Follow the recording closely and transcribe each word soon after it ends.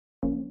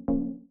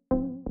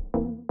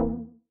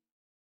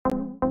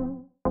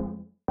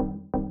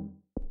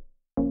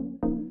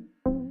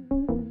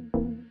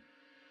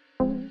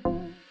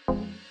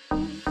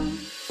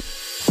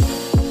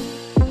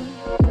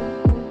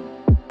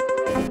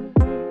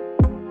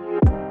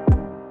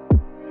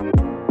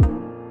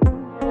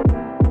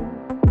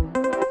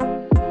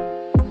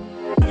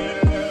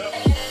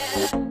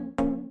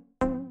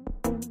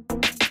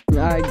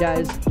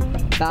guys,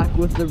 back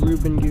with the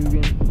Reuben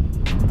Guggen.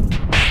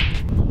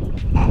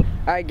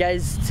 Alright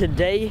guys,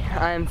 today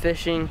I'm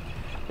fishing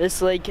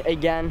this lake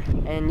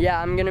again, and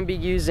yeah, I'm gonna be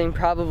using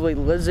probably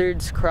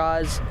lizards,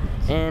 craws,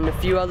 and a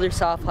few other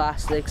soft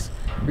plastics.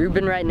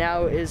 Reuben right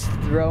now is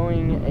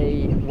throwing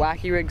a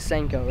wacky rig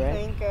Senko,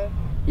 right? Senko.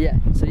 Yeah,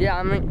 so yeah,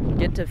 I'm gonna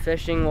get to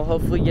fishing. We'll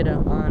hopefully get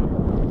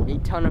on a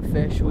ton of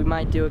fish. We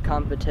might do a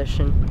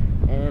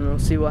competition, and we'll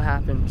see what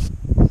happens.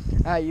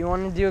 Alright, you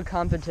wanna do a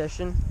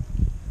competition?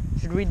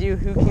 Should we do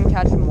who can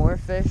catch more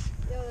fish?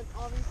 Yeah, that's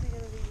obviously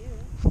gonna be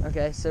you.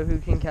 Okay, so who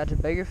can catch a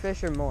bigger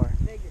fish or more?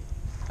 Bigger.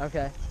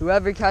 Okay,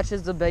 whoever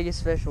catches the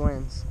biggest fish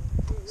wins.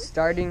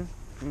 Starting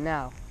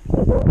now.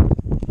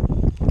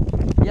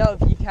 Yo,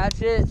 if you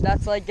catch it,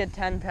 that's like a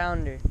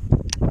 10-pounder.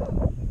 Wait,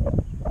 what'd you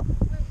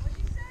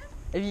say?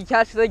 If you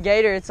catch the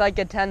gator, it's like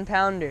a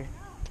 10-pounder.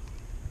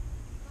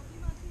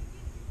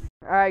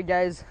 Alright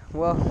guys,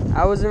 well,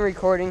 I wasn't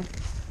recording,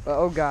 but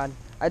oh god,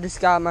 I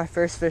just got my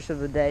first fish of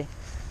the day.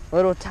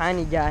 Little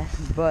tiny guy,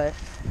 but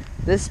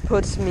this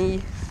puts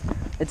me,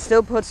 it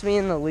still puts me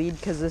in the lead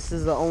because this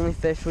is the only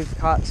fish we've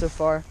caught so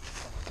far.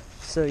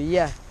 So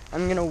yeah,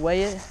 I'm gonna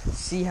weigh it,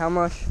 see how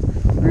much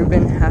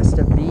Reuben has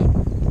to beat,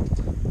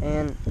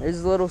 and there's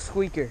a little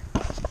squeaker.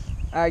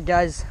 Alright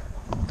guys,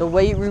 the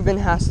weight Reuben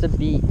has to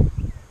beat,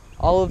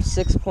 all of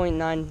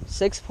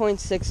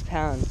 6.6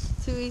 pounds.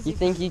 Too easy. You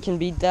think you can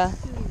beat that?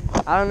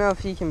 I don't know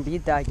if he can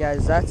beat that,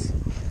 guys. That's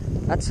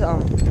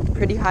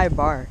pretty high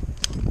bar.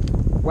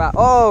 Wow.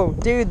 Oh,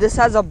 dude, this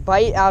has a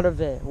bite out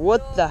of it.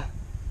 What the?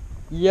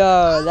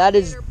 Yo, that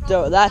is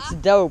dope. That's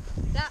dope.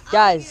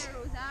 Guys,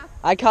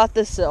 I caught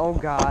this. Oh,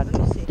 God.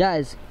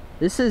 Guys,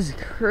 this is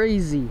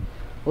crazy.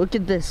 Look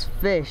at this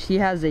fish. He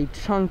has a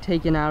chunk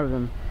taken out of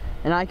him.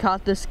 And I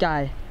caught this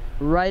guy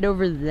right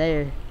over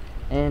there.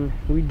 And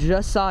we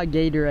just saw a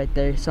gator right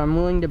there. So I'm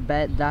willing to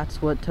bet that's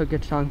what took a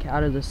chunk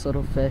out of this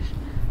little fish.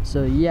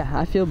 So, yeah,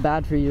 I feel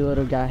bad for you,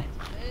 little guy.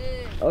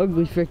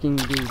 Ugly freaking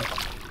dude.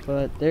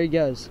 But there he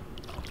goes.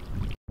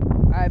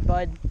 Alright,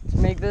 bud, to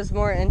make this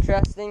more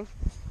interesting,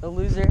 the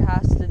loser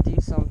has to do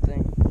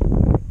something.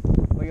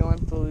 What do you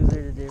want the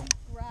loser to do?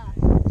 Grass.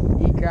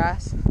 Eat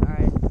grass?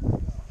 Alright.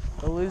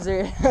 The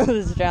loser of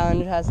this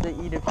challenge has to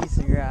eat a piece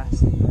of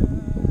grass.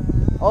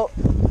 Oh!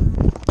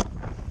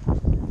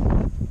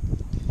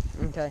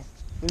 Okay.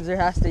 Loser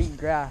has to eat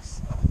grass.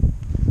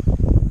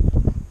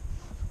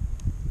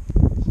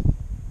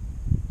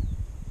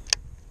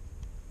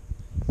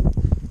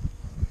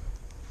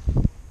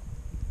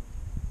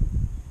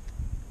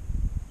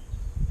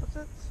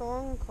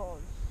 Song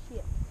called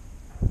shit.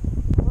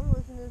 I want to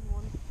listen to this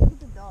one. Look at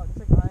the dog. It's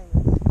like eyeing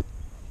us.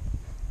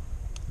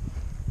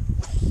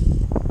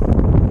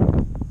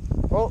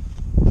 Oh.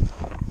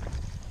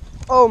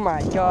 Oh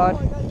my god.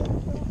 Oh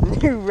my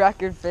god, New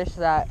record fish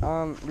that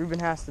Reuben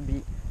has to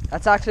beat.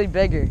 That's actually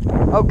bigger.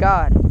 Oh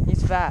god,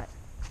 he's fat.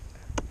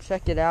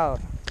 Check it out.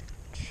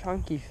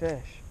 Chunky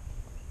fish.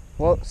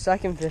 Well,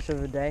 second fish of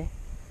the day.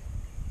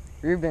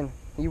 Reuben,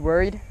 you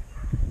worried?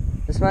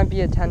 This might be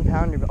a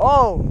 10-pounder.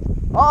 Oh!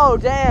 Oh,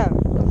 damn!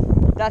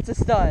 That's a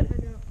stud.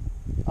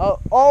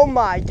 Oh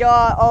my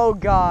god. Oh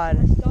god.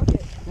 I stuck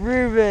it.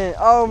 Reuben,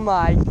 oh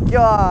my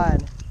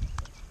god.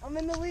 I'm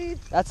in the lead.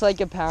 That's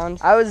like a pound.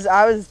 I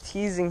was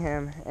teasing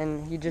him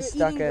and he just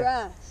stuck eating a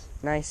grass.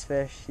 nice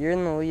fish. You're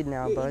in the lead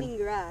now, You're bud. eating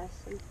grass.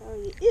 I'm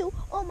telling you. Ew!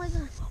 Oh my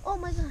god! Oh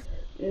my god!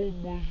 Oh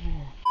my god.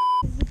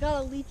 He's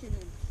got a leech in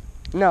him.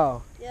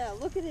 No. Yeah,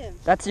 look at him.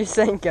 That's your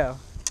Senko.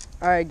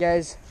 Alright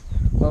guys.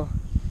 Well,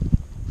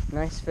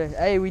 nice fish.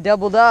 Hey, we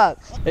doubled up.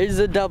 There's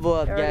a double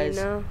up, guys.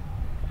 Know.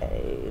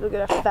 Hey, look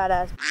at that fat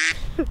ass.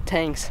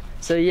 Thanks.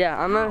 So yeah,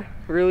 I'm gonna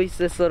release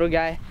this little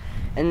guy,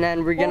 and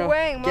then we're gonna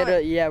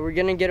we're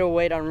gonna get a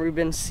weight on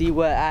Reuben, see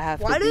what I have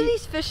to beat. Why do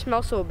these fish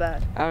smell so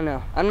bad? I don't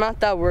know. I'm not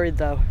that worried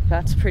though.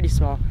 That's pretty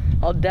small.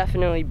 I'll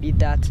definitely beat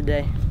that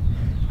today.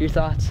 Your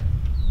thoughts?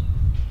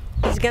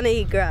 He's gonna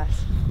eat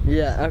grass.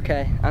 Yeah.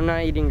 Okay. I'm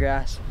not eating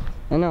grass.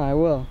 I know. I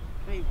will.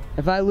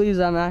 If I lose,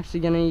 I'm actually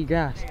gonna eat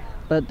grass.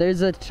 But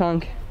there's a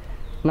chunk.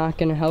 Not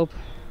gonna help.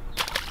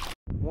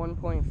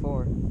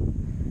 1.4.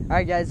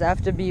 Alright guys, I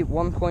have to beat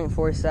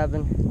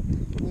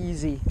 1.47.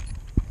 Easy.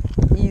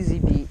 Easy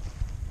beat.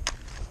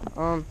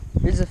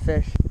 Here's a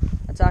fish.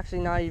 That's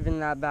actually not even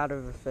that bad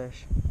of a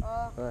fish.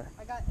 But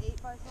I got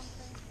 8 by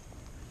something.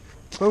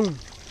 boom.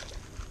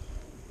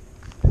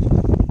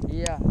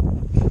 Yeah.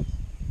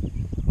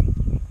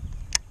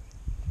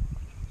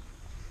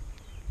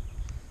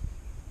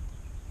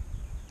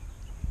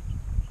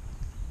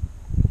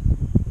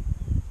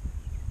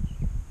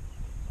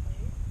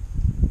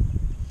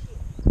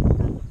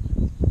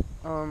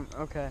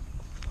 Okay.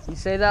 You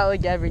say that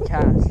like every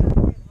cast,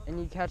 and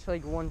you catch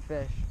like one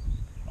fish.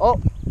 Oh!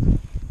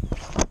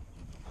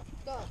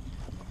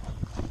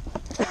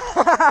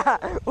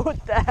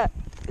 What the heck?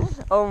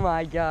 Oh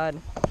my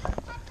god.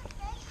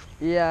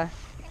 Yeah.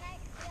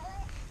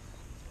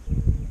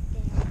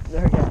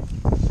 Okay.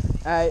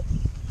 Alright.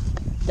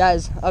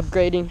 Guys,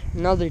 upgrading.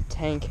 Another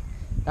tank.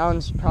 That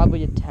one's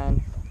probably a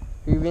 10.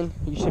 Reuben,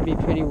 you should be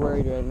pretty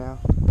worried right now.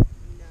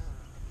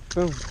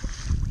 Boom.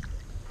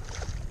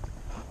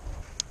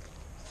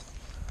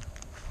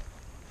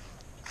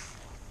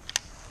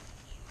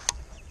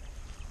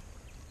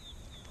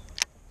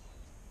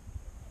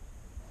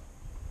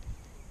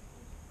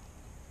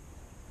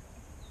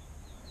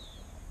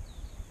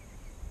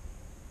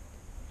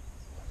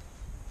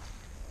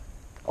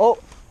 Oh.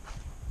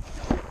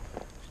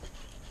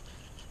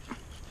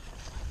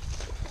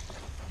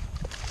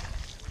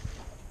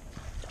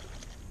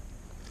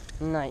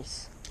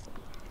 Nice.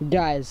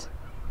 Guys,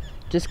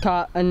 just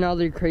caught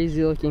another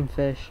crazy looking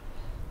fish.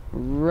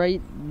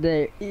 Right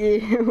there.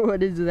 Ew,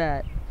 what is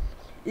that?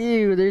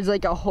 Ew, there's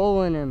like a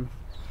hole in him.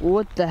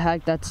 What the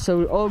heck? That's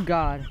so, oh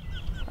God.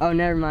 Oh,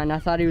 never mind. I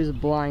thought he was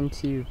blind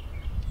too.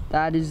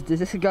 That is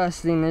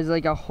disgusting. There's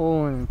like a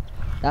hole in him.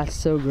 That's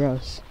so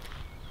gross.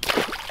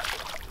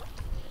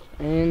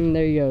 And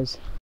there he goes.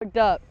 Looked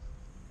up.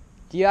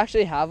 Do you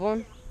actually have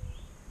one?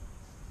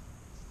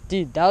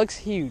 Dude, that looks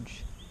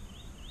huge.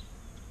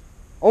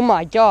 Oh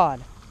my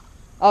God.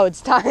 Oh,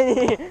 it's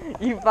tiny.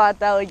 You fought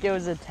that like it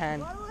was a 10.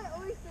 Why do I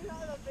always think I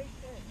have a big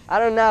fish? I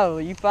don't know.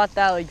 You fought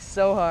that like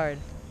so hard.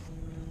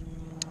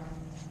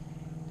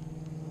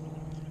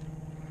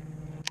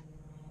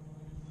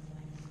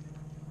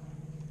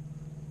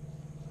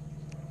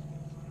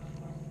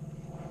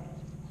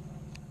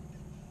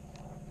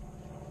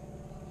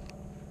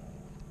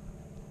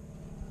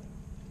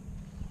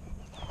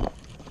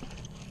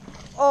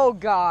 Oh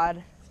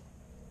God.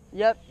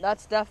 Yep,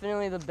 that's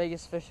definitely the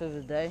biggest fish of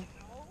the day.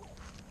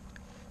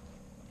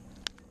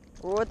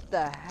 What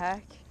the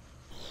heck?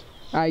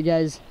 Alright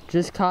guys,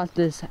 just caught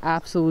this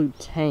absolute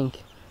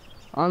tank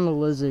on the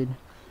lizard.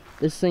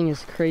 This thing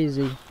is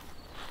crazy.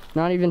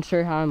 Not even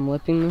sure how I'm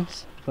lipping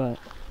this, but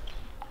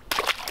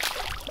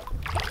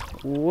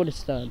what a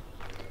stud.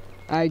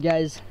 Alright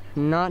guys,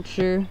 not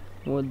sure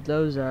what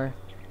those are.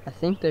 I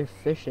think they're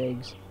fish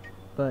eggs,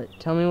 but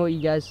tell me what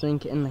you guys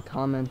think in the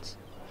comments.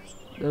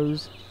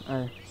 Those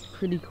are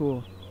pretty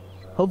cool.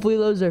 Hopefully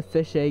those are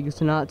fish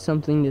eggs, not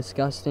something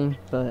disgusting,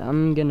 but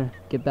I'm gonna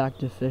get back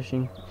to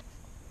fishing.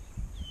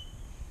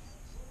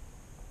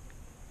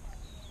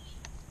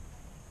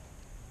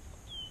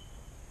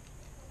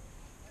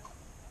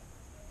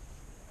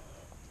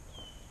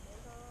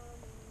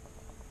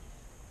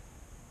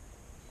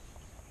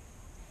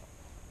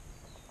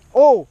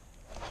 Oh!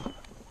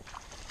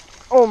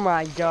 Oh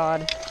my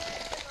God.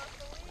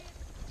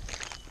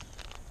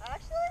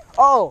 Actually?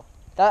 Oh!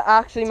 That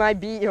actually might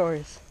beat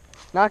yours.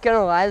 Not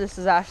gonna lie, this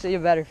is actually a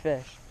better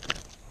fish. It's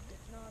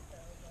not though,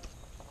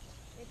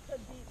 but it could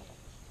beat me.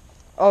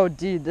 Oh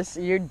dude,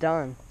 you're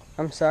done.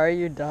 I'm sorry,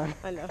 you're done.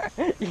 I know.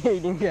 You're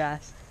eating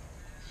grass.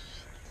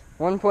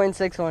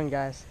 1.61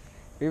 guys.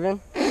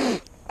 Reuben?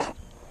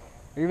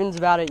 Reuben's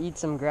about to eat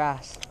some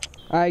grass.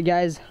 Alright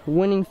guys,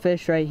 winning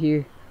fish right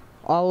here.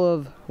 All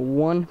of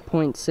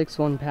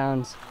 1.61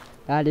 pounds.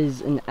 That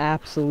is an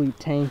absolute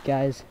tank,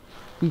 guys.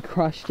 He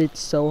crushed it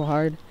so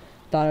hard.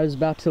 Thought I was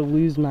about to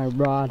lose my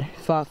rod.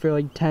 Fought for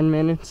like 10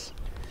 minutes.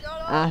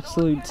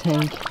 Absolute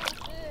tank.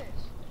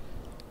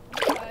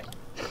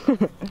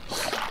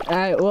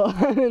 Alright, well,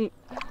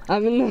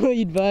 I'm in the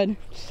lead, bud.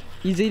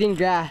 He's eating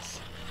grass.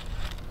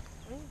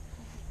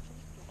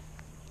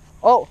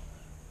 Oh!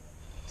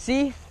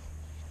 See?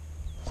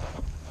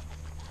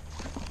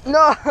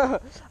 No!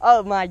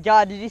 Oh my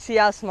God, did you see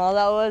how small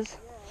that was?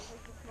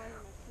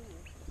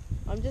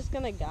 I'm just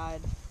gonna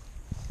guide.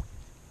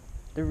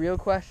 The real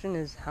question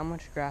is, how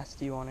much grass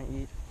do you want to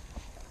eat?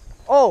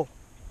 Oh!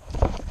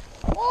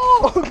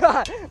 Oh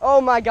God!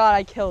 Oh my God,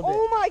 I killed it.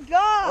 Oh my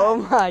God!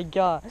 Oh my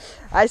God.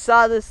 I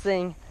saw this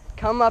thing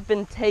come up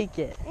and take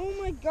it. Oh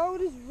my God,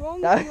 what is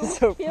wrong That with you? was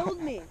so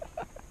Killed me.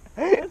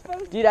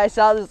 Dude, I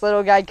saw this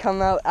little guy come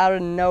out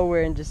of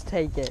nowhere and just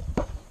take it.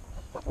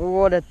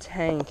 What a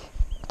tank.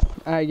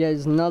 Alright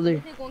guys,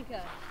 another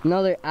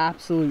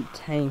absolute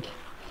tank.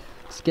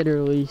 Let's get a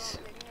release.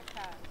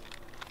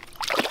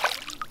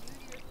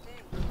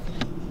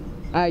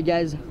 Alright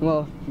guys,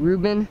 well,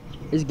 Reuben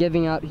is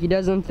giving up. He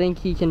doesn't think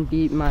he can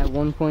beat my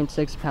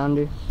 1.6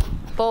 pounder.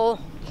 Bull.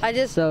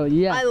 So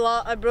yeah.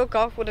 I broke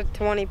off with a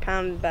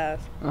 20-pound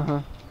bass.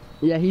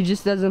 Yeah, he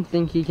just doesn't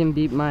think he can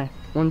beat my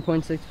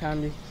 1.6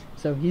 pounder.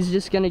 So he's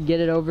just gonna get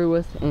it over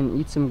with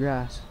and eat some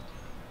grass.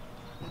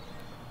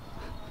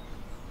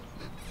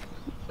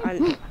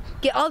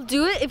 I'll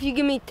do it if you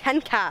give me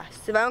 10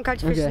 casts. If I don't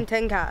catch a fish in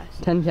 10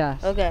 casts. 10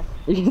 casts. Okay.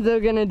 You're still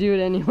gonna do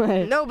it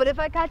anyway. No, but if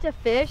I catch a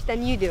fish,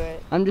 then you do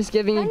it. I'm just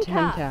giving you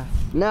 10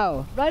 casts.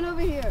 No. Right over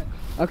here.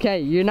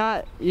 Okay,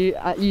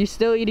 you're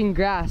still eating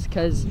grass,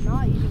 cause.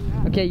 Not eating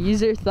grass. Okay,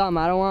 use your thumb.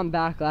 I don't want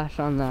backlash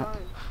on that.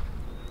 Fine.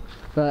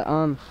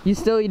 But he's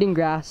still eating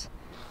grass.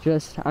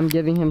 Just I'm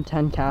giving him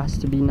 10 casts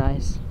to be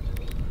nice.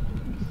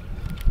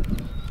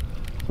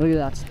 Look at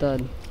that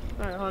stud.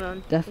 Alright, hold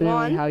on.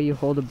 Definitely how you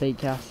hold a bait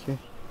caster.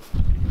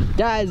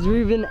 Guys,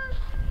 Reuben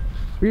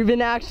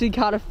actually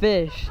caught a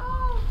fish.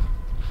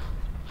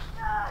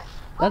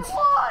 That's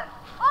I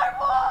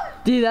won!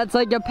 Dude, that's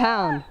like a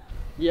pound.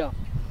 Yo.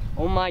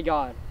 Oh my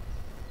God.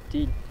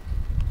 Dude.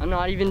 I'm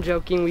not even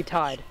joking, we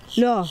tied.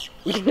 No.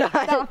 We tied.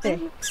 Stop it.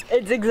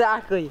 It's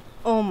exactly.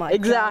 Oh my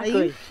exactly.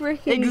 God. Are you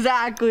freaking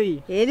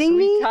exactly. kidding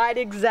me? We tied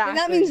exactly. And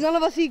that means none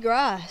of us eat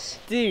grass.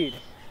 Dude.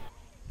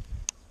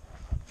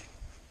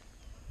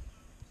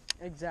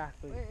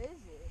 Exactly. Where is it?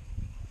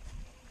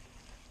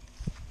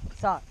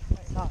 Stop.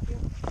 Stop.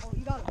 Oh,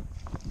 you got it.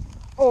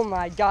 Oh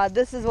my God,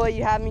 this is what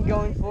you have me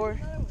going for?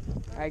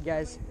 Alright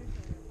guys,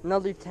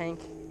 another tank.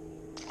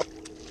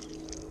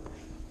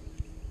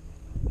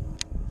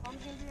 I'm gonna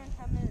be in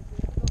 10 minutes. We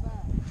have to go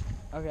back.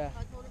 Okay.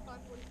 I told her 5:45.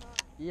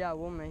 Yeah,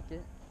 we'll make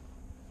it.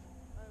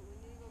 Alright,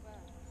 we need to go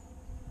back.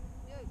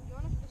 Yo, you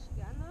wanna fish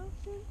again though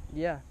soon?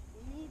 Yeah.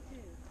 We need to.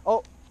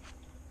 Oh.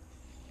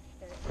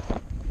 Okay.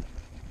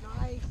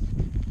 Nice.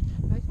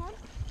 Nice one?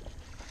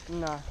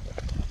 Nah,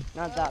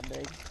 not that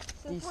big.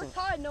 Since we're Decent.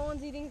 caught, no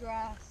one's eating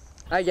grass.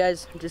 Alright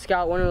guys, just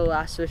got one of the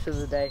last fish of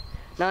the day.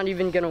 Not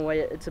even gonna weigh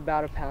it, it's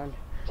about a pound.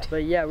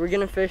 But yeah, we're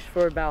gonna fish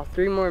for about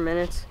 3 more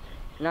minutes.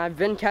 And I've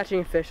been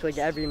catching fish like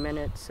every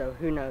minute, so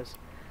who knows.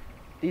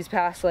 These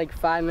past like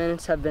 5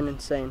 minutes have been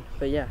insane.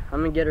 But yeah,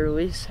 I'm gonna get a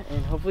release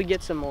and hopefully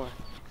get some more.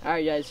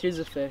 Alright guys, here's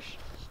a fish.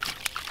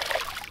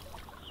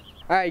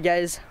 Alright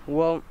guys,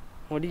 well,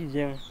 what are you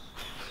doing?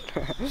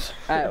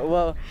 Alright,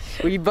 well,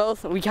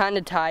 we kind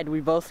of tied. We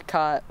both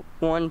caught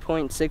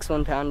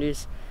 1.61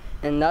 pounders.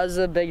 And that was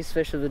the biggest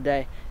fish of the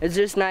day. It's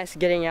just nice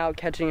getting out,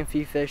 catching a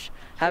few fish.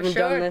 Haven't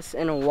done this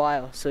in a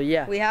while, so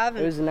yeah. We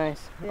haven't. It was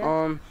nice.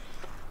 Yeah.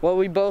 Well,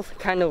 we both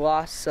kind of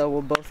lost, so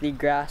we'll both eat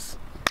grass.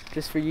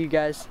 Just for you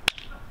guys.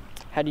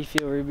 How do you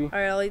feel, Ruby?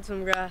 Alright, I'll eat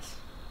some grass.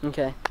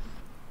 Okay.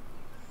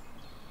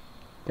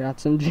 Got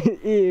some,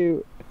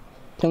 ew.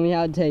 Tell me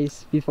how it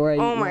tastes before I eat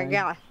Oh my mine.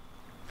 god.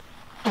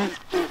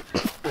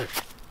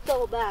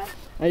 So bad.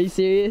 Are you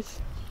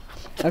serious?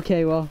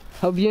 Okay, well,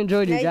 hope you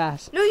enjoyed your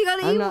grass. No, you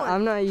gotta eat one.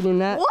 I'm not eating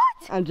that. What?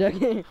 I'm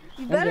joking.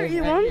 You better eat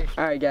one.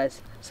 Alright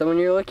guys, so when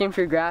you're looking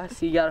for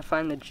grass, you gotta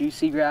find the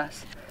juicy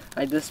grass.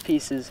 Like this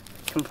piece is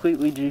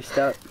completely juiced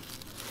up.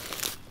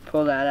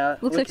 Pull that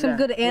out. Looks Look like at some that.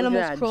 good Look at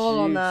animals that crawled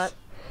on juice. that.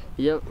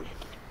 Yep.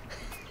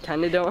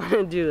 Kinda don't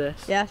wanna do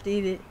this. You have to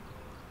eat it.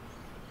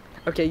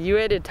 Okay, you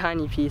ate a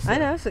tiny piece. I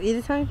know, so eat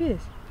a tiny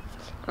piece.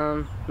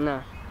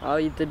 No. I'll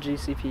eat the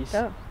juicy piece.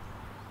 Oh.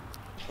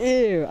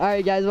 Ew.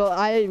 Alright guys, well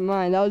I ate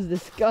mine. That was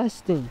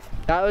disgusting.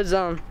 That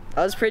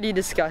was pretty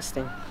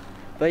disgusting.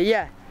 But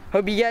yeah,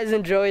 hope you guys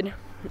enjoyed.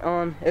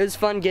 It was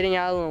fun getting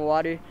out of the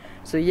water.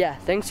 So yeah,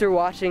 thanks for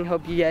watching.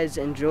 Hope you guys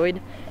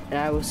enjoyed. And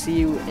I will see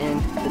you in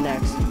the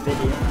next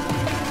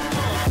video.